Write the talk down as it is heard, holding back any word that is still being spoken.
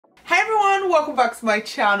welcome back to my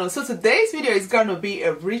channel. So today's video is going to be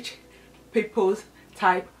a rich people's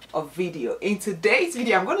type of video. In today's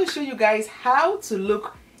video I'm going to show you guys how to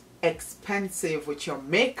look expensive with your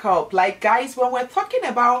makeup. Like guys, when we're talking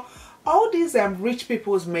about all these rich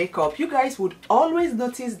people's makeup, you guys would always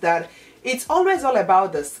notice that it's always all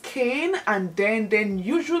about the skin, and then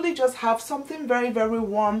usually just have something very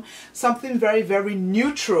warm, something very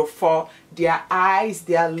neutral for their eyes,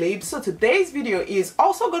 their lips. So today's video is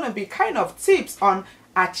also going to be kind of tips on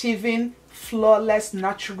achieving flawless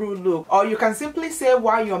natural look, or you can simply say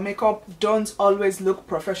why your makeup don't always look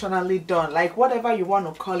professionally done, like whatever you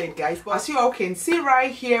want to call it guys. But as you all can see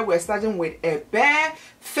right here, we're starting with a bare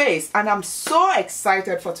face, and I'm so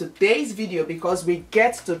excited for today's video because we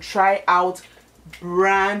get to try out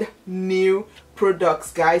brand new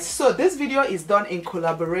products guys. So this video is done in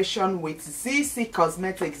collaboration with ZEESEA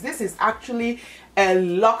Cosmetics. This is actually a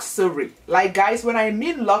luxury. Like guys, when I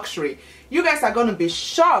mean luxury, you guys are going to be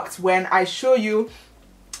shocked when I show you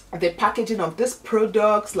the packaging of this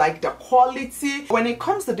products, like the quality. When it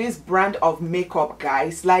comes to this brand of makeup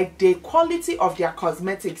guys, like the quality of their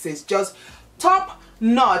cosmetics is just top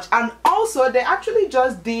notch. And also they actually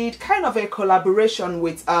just did kind of a collaboration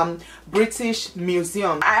with British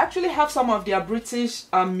Museum. I actually have some of their British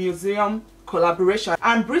Museum collaboration,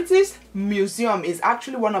 and British Museum is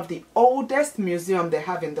actually one of the oldest museum they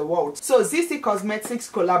have in the world. So ZEESEA Cosmetics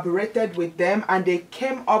collaborated with them and they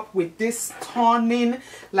came up with this stunning,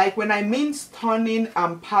 like when I mean stunning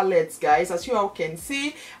palettes guys. As you all can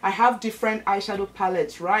see, I have different eyeshadow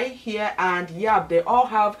palettes right here, and yeah, they all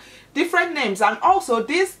have different names. And also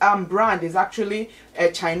this brand is actually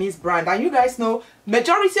a Chinese brand, and you guys know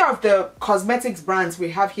majority of the cosmetics brands we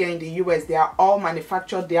have here in the US, they are all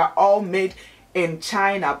manufactured, they are all made in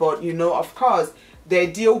China. But you know, of course, the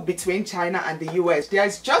deal between China and the US,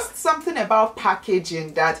 there's just something about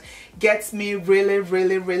packaging that gets me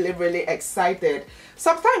really excited.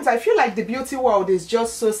 Sometimes I feel like the beauty world is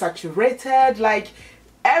just so saturated. Like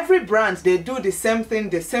every brand, they do the same thing,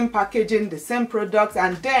 the same packaging, the same products,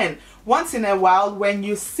 and then once in a while when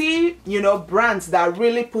you see, you know, brands that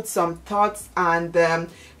really put some thoughts and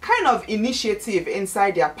kind of initiative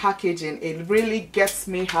inside their packaging, it really gets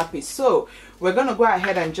me happy. So we're gonna go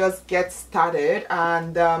ahead and just get started,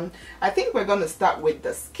 and I think we're gonna start with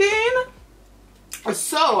the skin.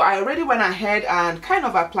 So I already went ahead and kind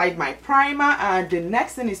of applied my primer, and the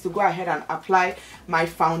next thing is to go ahead and apply my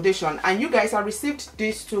foundation. And you guys, I received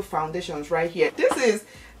these two foundations right here. This is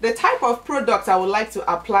the type of product I would like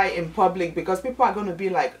to apply in public, because people are going to be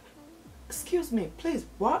like, excuse me, please,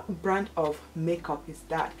 what brand of makeup is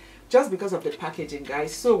that? Just because of the packaging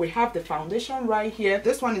guys. So we have the foundation right here.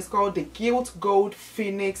 This one is called the Gilt Gold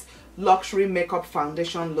Phoenix Luxury Makeup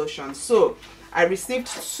Foundation Lotion. So I received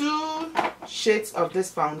two shades of this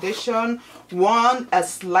foundation, one a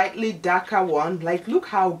slightly darker one. Like look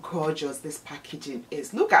how gorgeous this packaging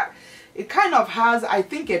is. Look at it, kind of has, I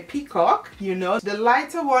think, a peacock, you know. The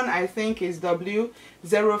lighter one I think is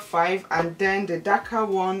W05, and then the darker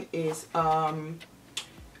one is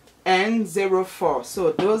N04.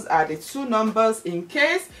 So those are the two numbers. In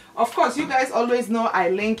case, of course, you guys always know I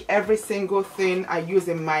link every single thing I use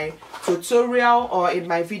in my tutorial or in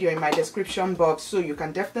my video in my description box, so you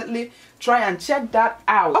can definitely try and check that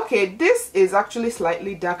out. Okay, this is actually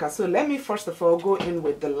slightly darker, so let me first of all go in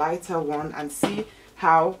with the lighter one and see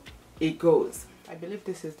how it goes. I believe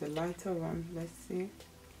this is the lighter one. Let's see.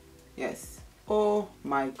 Yes. Oh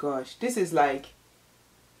my gosh, this is like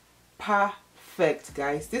perfect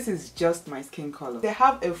guys. This is just my skin color. They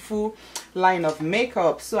have a full line of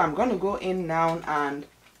makeup, so I'm gonna go in now and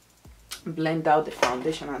blend out the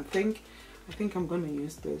foundation. And I think I'm gonna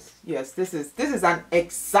use this. Yes, this is an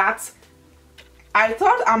exact, I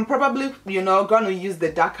thought I'm probably, you know, gonna use the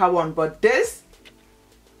darker one, but this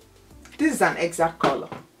is an exact color.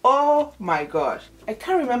 Oh my gosh, I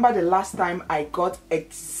can't remember the last time I got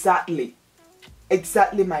exactly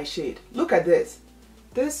my shade. Look at this.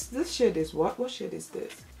 This shade is what shade is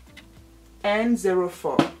this?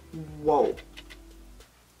 N04. Whoa.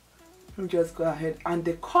 Let me just go ahead, and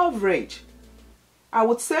the coverage, I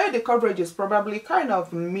would say the coverage is probably kind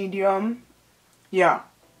of medium. Yeah,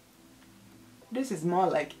 this is more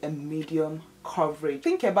like a medium coverage.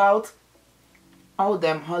 Think about all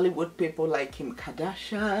them Hollywood people like Kim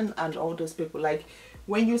Kardashian and all those people. Like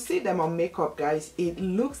when you see them on makeup guys, it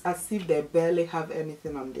looks as if they barely have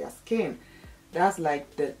anything on their skin. That's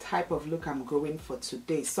like the type of look I'm going for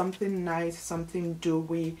today. Something nice, something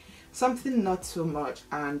dewy, something not too much.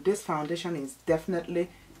 And this foundation is definitely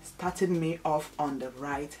starting me off on the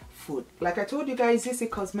right foot. Like I told you guys, ZEESEA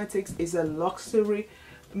Cosmetics is a luxury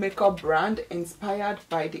makeup brand inspired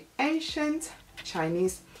by the ancient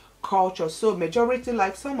Chinese culture. So majority,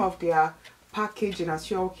 like some of their packaging,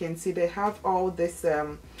 as you all can see, they have all this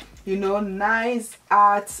you know, nice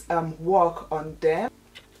art work on them.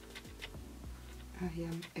 I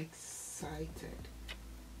am excited.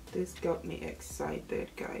 This got me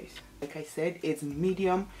excited, guys. Like I said, it's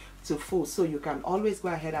medium to full, so you can always go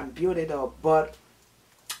ahead and build it up. But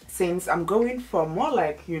since I'm going for more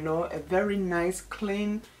like, you know, a very nice,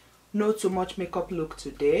 clean, not too much makeup look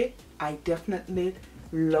today, I definitely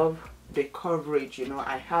love the coverage, you know,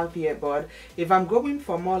 I have here. But if I'm going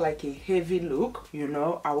for more like a heavy look, you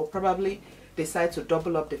know, I will probably decide to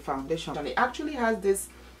double up the foundation. And it actually has this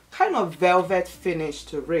kind of velvet finish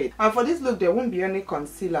to it. And for this look, there won't be any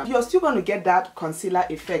concealer. You're still going to get that concealer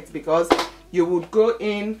effect because you would go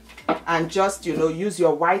in and just, you know, use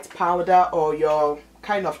your white powder or your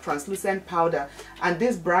kind of translucent powder. And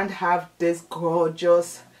this brand have this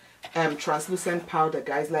gorgeous translucent powder,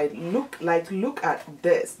 guys. Like look at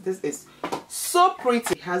this. This is so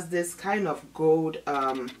pretty. It has this kind of gold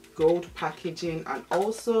gold packaging, and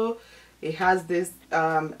also it has this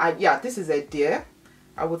yeah, this is a deer.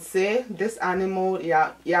 I would say this animal,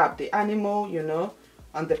 yeah, the animal, you know,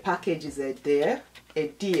 on the package is a deer.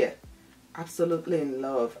 Absolutely in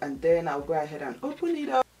love. And then I'll go ahead and open it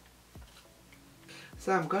up.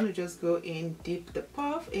 So I'm going to just go in, dip the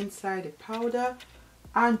puff inside the powder,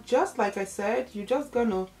 and just like I said, you're just going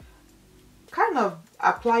to kind of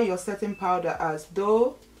apply your setting powder as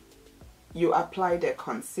though you apply the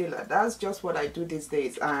concealer. That's just what I do these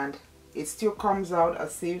days, and it still comes out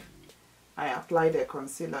as if I apply the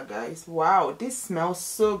concealer, guys. Wow, this smells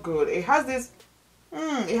so good. It has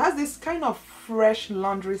this kind of fresh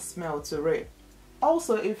laundry smell to it.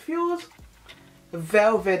 Also, it feels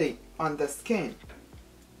velvety on the skin.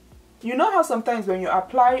 You know how sometimes when you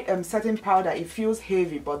apply setting powder, it feels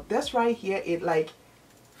heavy, but this right here, it like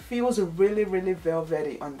feels really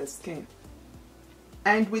velvety on the skin.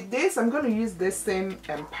 And with this, I'm going to use this same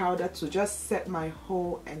powder to just set my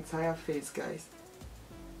whole entire face, guys.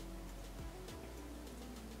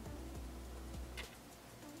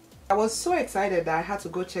 I was so excited that I had to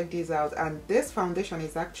go check these out, and this foundation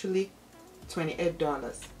is actually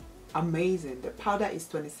 $28. Amazing. The powder is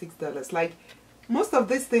 $26. Like, most of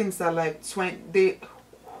these things are like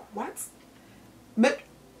what? But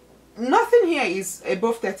nothing here is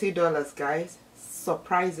above $30, guys,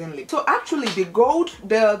 surprisingly. So actually the gold,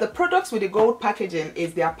 the products with the gold packaging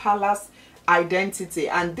is their palace identity,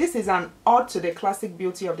 and this is an ode to the classic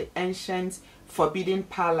beauty of the ancient forbidden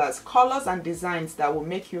palace, colors and designs that will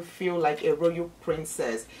make you feel like a royal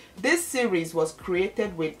princess. This series was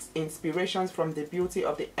created with inspirations from the beauty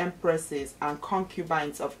of the empresses and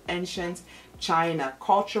concubines of ancient China,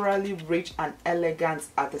 culturally rich and elegant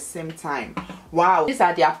at the same time. Wow, these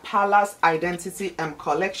are their palace identity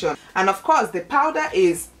collection. And of course the powder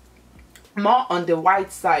is more on the white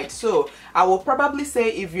side, so I will probably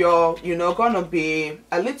say if you're, you know, gonna be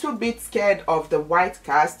a little bit scared of the white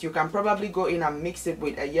cast, you can probably go in and mix it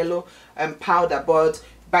with a yellow powder. But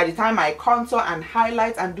by the time I contour and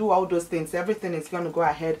highlight and do all those things, everything is going to go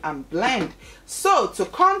ahead and blend. So to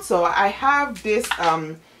contour, I have this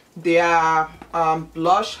their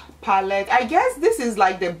blush palette. I guess this is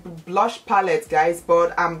like the blush palette, guys,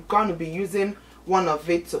 but I'm gonna be using one of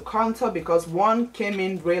it to contour because one came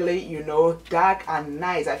in really, you know, dark and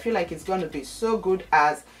nice. I feel like it's going to be so good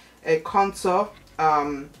as a contour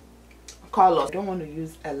color. I don't want to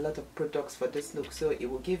use a lot of products for this look, so it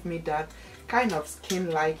will give me that kind of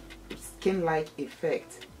skin-like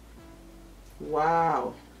effect.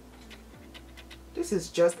 Wow, this is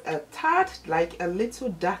just a tad, like a little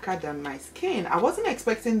darker than my skin. I wasn't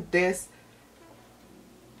expecting this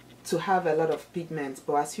to have a lot of pigments,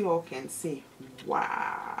 but as you all can see,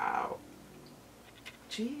 wow,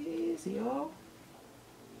 jeez, yo.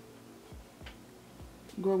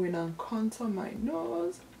 Going and contour my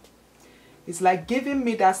nose. It's like giving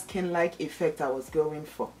me that skin-like effect I was going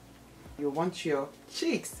for. You want your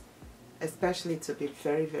cheeks especially to be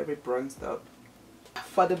very bronzed up.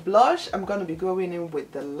 For the blush, I'm going to be going in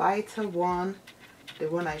with the lighter one, the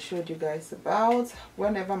one I showed you guys about.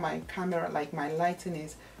 Whenever my camera, like my lighting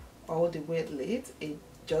is all the way lit, it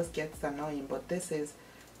just gets annoying, but this is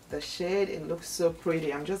the shade. It looks so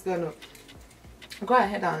pretty. I'm just gonna go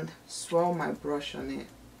ahead and swirl my brush on it.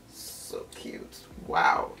 So cute.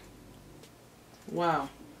 Wow, wow,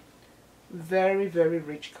 very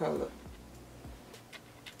rich color.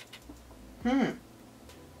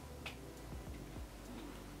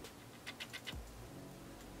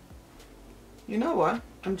 You know what,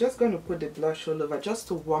 I'm just going to put the blush all over just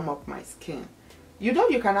to warm up my skin. You know,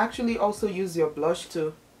 you can actually also use your blush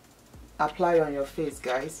to apply on your face,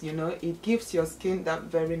 guys. You know, it gives your skin that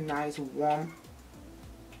very nice warm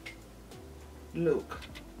look.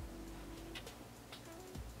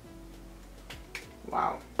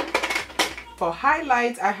 Wow. For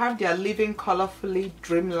highlights, I have their Living Colorfully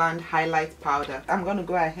Dreamland highlight powder. I'm gonna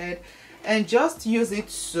go ahead and just use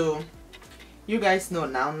it so you guys know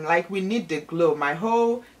now, like, we need the glow. My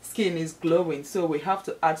whole skin is glowing, so we have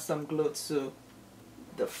to add some glow to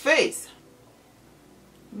the face.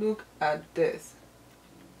 Look at this.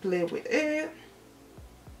 Play with it.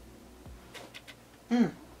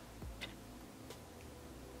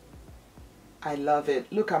 I love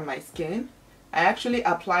it. Look at my skin. I actually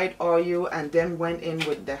applied oil and then went in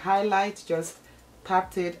with the highlight, just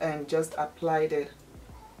tapped it and just applied it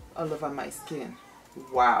all over my skin.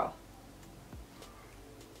 Wow.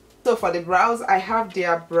 So for the brows, I have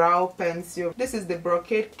their brow pencil. This is the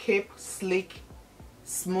Brocade Cape Sleek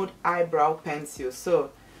Smooth Eyebrow Pencil.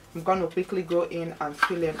 So I'm going to quickly go in and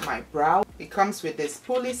fill in my brow. It comes with the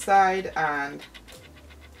spoolie side and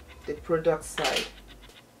the product side.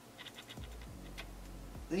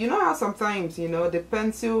 You know how sometimes, you know, the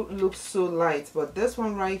pencil looks so light, but this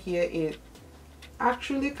one right here, it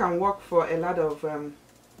actually can work for a lot of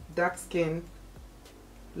dark skin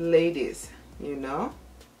ladies, you know,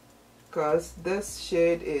 because this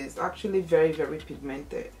shade is actually very, very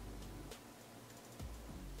pigmented.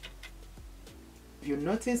 If you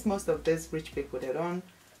notice, most of these rich people, they don't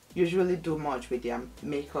usually do much with their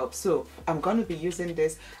makeup. So I'm going to be using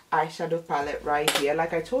this eyeshadow palette right here.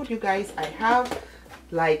 Like I told you guys, I have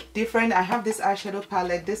like different, I have this eyeshadow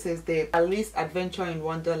palette. This is the Alice Adventure in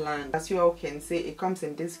Wonderland. As you all can see, it comes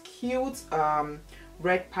in this cute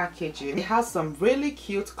red packaging. It has some really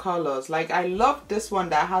cute colors. Like, I love this one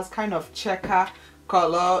that has kind of checker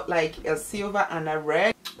color, like a silver and a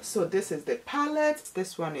red. So this is the palette.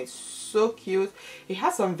 This one is so cute. It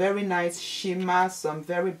has some very nice shimmer, some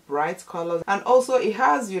very bright colors, and also it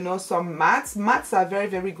has, you know, some mattes. Mattes are very,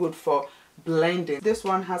 very good for blending. This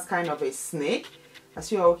one has kind of a snake. As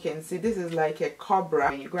you all can see, this is like a Cobra.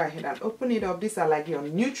 When you go ahead and open it up, these are like your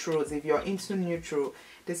neutrals. If you're into neutral,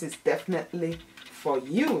 this is definitely for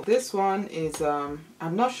you. This one is I'm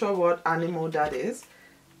not sure what animal that is,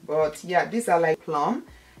 but yeah, these are like plum.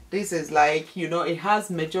 This is like, you know, it has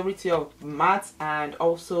majority of matte and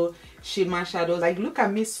also shimmer shadows. Like, look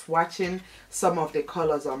at me swatching some of the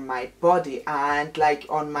colors on my body and like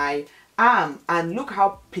on my arm, and look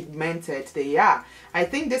how pigmented they are. I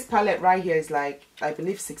think this palette right here is like, I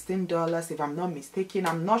believe $16 if I'm not mistaken.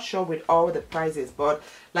 I'm not sure with all the prices, but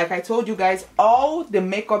like I told you guys, all the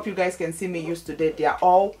makeup you guys can see me use today, they are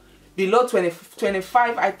all below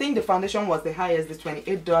 25. I think the foundation was the highest, the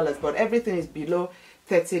 $28, but everything is below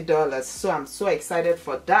 $30. So I'm so excited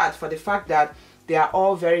for that, for the fact that they are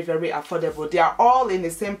all very, very affordable. They are all in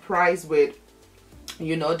the same price with,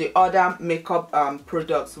 you know, the other makeup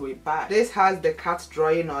products we buy. This has the cat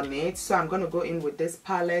drawing on it, so I'm going to go in with this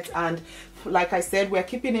palette, and like I said, we're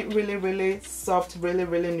keeping it really, really soft, really,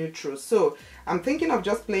 really neutral. So I'm thinking of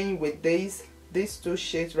just playing with these two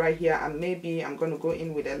shades right here, and maybe I'm going to go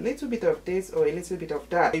in with a little bit of this or a little bit of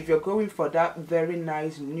that. If you're going for that very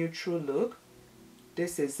nice neutral look,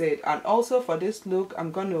 this is it. And also for this look,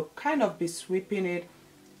 I'm going to kind of be sweeping it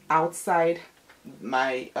outside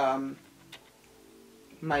my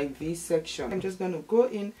my V section. I'm just going to go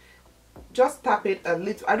in, just tap it a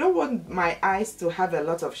little. I don't want my eyes to have a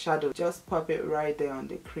lot of shadow. Just pop it right there on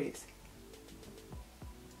the crease.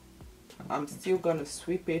 I'm still going to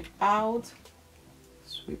sweep it out.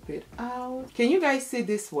 Sweep it out. Can you guys see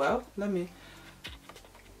this well? Let me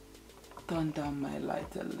turn down my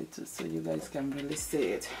light a little so you guys can really see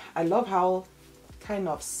it. I love how kind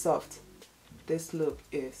of soft this look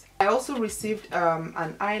is. I also received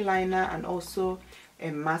an eyeliner and also a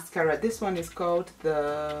mascara. This one is called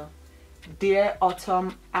the Dear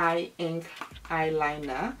Autumn Eye Ink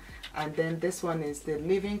Eyeliner, and then this one is the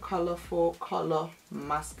Living Colorful Color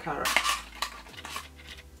Mascara,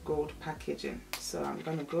 gold packaging. So I'm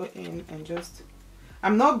gonna go in and just,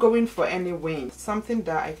 I'm not going for any wing, something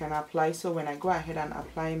that I can apply, so when I go ahead and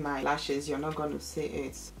apply my lashes, you're not going to see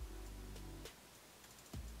it.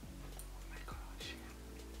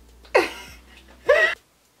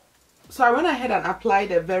 So I went ahead and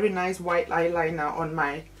applied a very nice white eyeliner on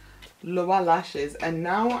my lower lashes, and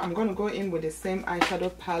now I'm going to go in with the same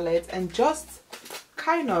eyeshadow palette and just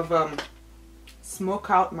kind of smoke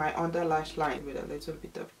out my under lash line with a little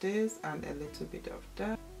bit of this and a little bit of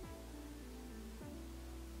that.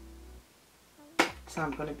 So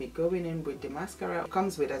I'm going to be going in with the mascara. It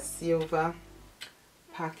comes with a silver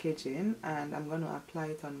packaging, and I'm going to apply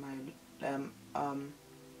it on my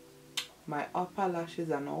my upper lashes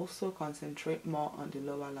and also concentrate more on the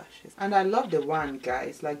lower lashes. And I love the wand,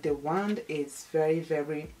 guys. Like, the wand is very,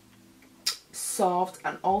 very soft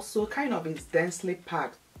and also kind of is densely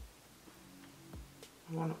packed.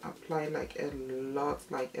 I want to apply like a lot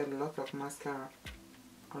of mascara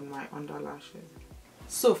on my under lashes.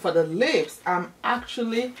 So for the lips, I'm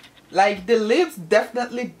actually like, the lips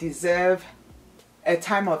definitely deserve a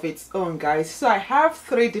time of its own, guys. So I have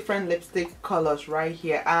 3 different lipstick colors right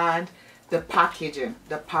here, and the packaging,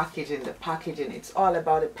 it's all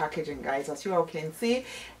about the packaging, guys. As you all can see,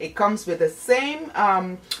 it comes with the same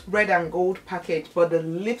red and gold package, but the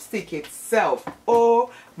lipstick itself,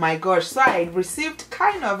 oh my gosh. So I received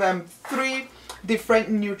kind of 3 different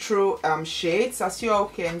neutral shades, as you all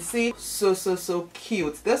can see. So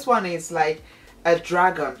cute. This one is like a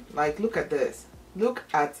dragon. Like, look at this,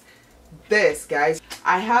 guys.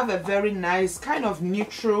 I have a very nice kind of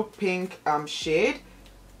neutral pink shade,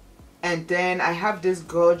 and then I have this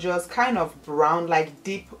gorgeous kind of brown, like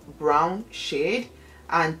deep brown shade,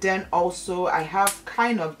 and then also I have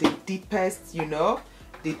kind of the deepest, you know,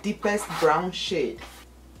 the deepest brown shade.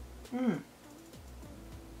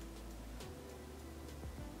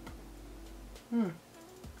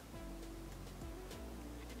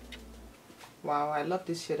 Wow, I love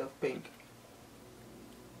this shade of pink.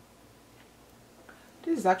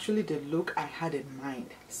 This is actually the look I had in mind,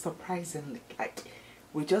 surprisingly. Like,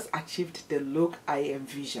 we just achieved the look I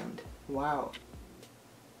envisioned. Wow.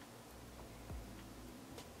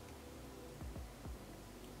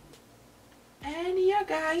 And yeah,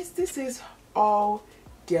 guys, this is all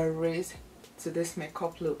there is to this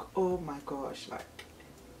makeup look. Oh my gosh, like,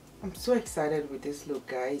 I'm so excited with this look,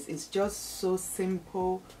 guys. It's just so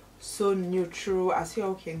simple, so neutral. As you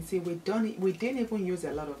all can see, we didn't even use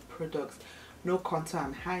a lot of products. No contour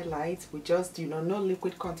and highlights. We just, you know, no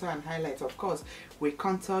liquid contour and highlights. Of course, we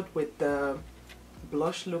contoured with the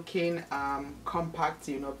blush looking compact,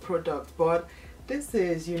 you know, product, but this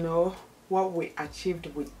is, you know, what we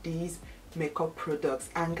achieved with these makeup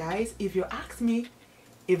products. And guys, if you ask me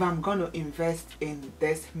if I'm gonna invest in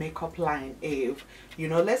this makeup line, if, you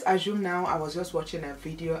know, let's assume now I was just watching a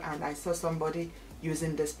video and I saw somebody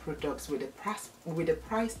using these products with the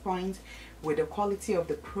price point, with the quality of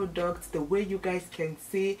the product, the way you guys can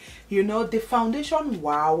see, you know, the foundation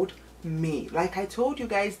wowed me. Like I told you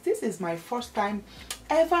guys, this is my first time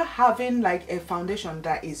ever having like a foundation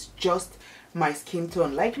that is just my skin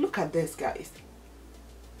tone. Like, look at this, guys,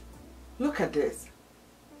 look at this.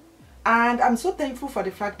 And I'm so thankful for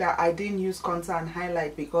the fact that I didn't use contour and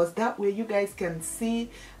highlight, because that way you guys can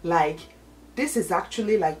see, like, this is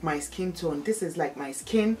actually like my skin tone. This is like my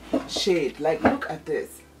skin shade. Like, look at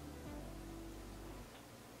this.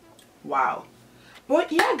 Wow.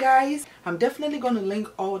 But yeah, guys, I'm definitely going to link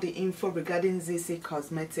all the info regarding ZEESEA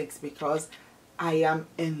Cosmetics because I am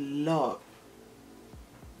in love.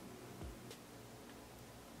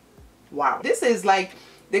 Wow. This is like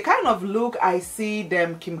the kind of look I see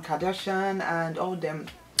them Kim Kardashian and all them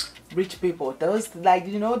rich people, those, like,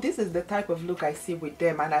 you know, this is the type of look I see with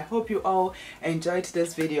them. And I hope you all enjoyed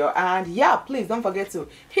this video, and yeah, please don't forget to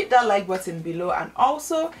hit that like button below and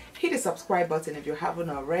also hit the subscribe button if you haven't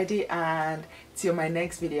already. And till my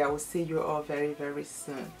next video, I will see you all very, very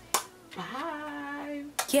soon. Bye.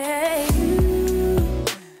 Yeah.